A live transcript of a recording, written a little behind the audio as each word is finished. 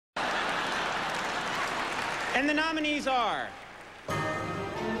And the nominees are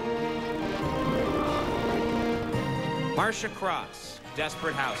Marcia Cross,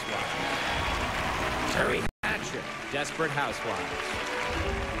 Desperate Housewives. Terry Hatcher, Desperate Housewives.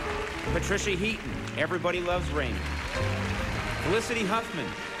 Patricia Heaton, Everybody Loves Raymond. Felicity Huffman,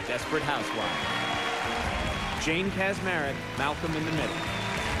 Desperate Housewives. Jane Kaczmarek, Malcolm in the Middle.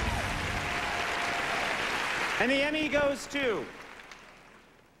 And the Emmy goes to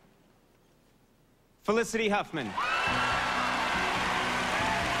Felicity Huffman.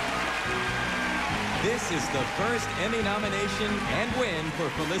 This is the first Emmy nomination and win for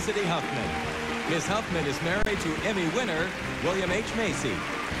Felicity Huffman. Ms. Huffman is married to Emmy winner William H. Macy.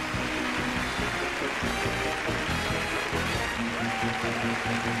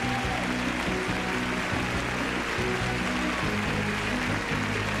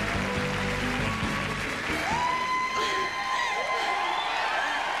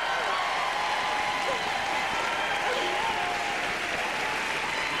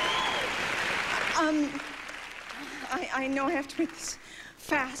 I know I have to make this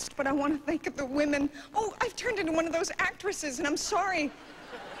fast, but I want to thank the women. Oh, I've turned into one of those actresses, and I'm sorry.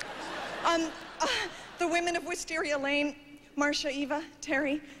 The women of Wisteria Lane, Marcia, Eva,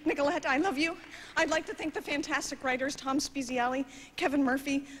 Terry, Nicolette, I love you. I'd like to thank the fantastic writers, Tom Spezialy, Kevin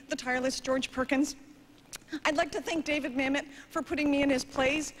Murphy, the tireless George Perkins. I'd like to thank David Mamet for putting me in his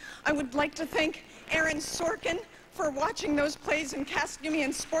plays. I would like to thank Aaron Sorkin for watching those plays and casting me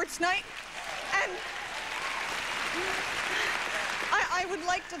in Sports Night. And I would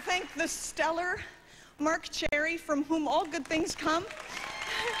like to thank the stellar Mark Cherry, from whom all good things come,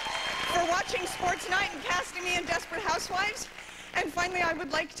 for watching Sports Night and casting me in Desperate Housewives. And finally, I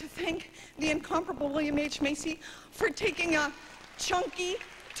would like to thank the incomparable William H. Macy for taking a chunky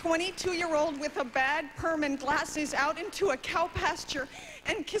 22-year-old with a bad perm and glasses out into a cow pasture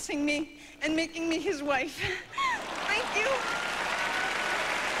and kissing me and making me his wife. Thank you.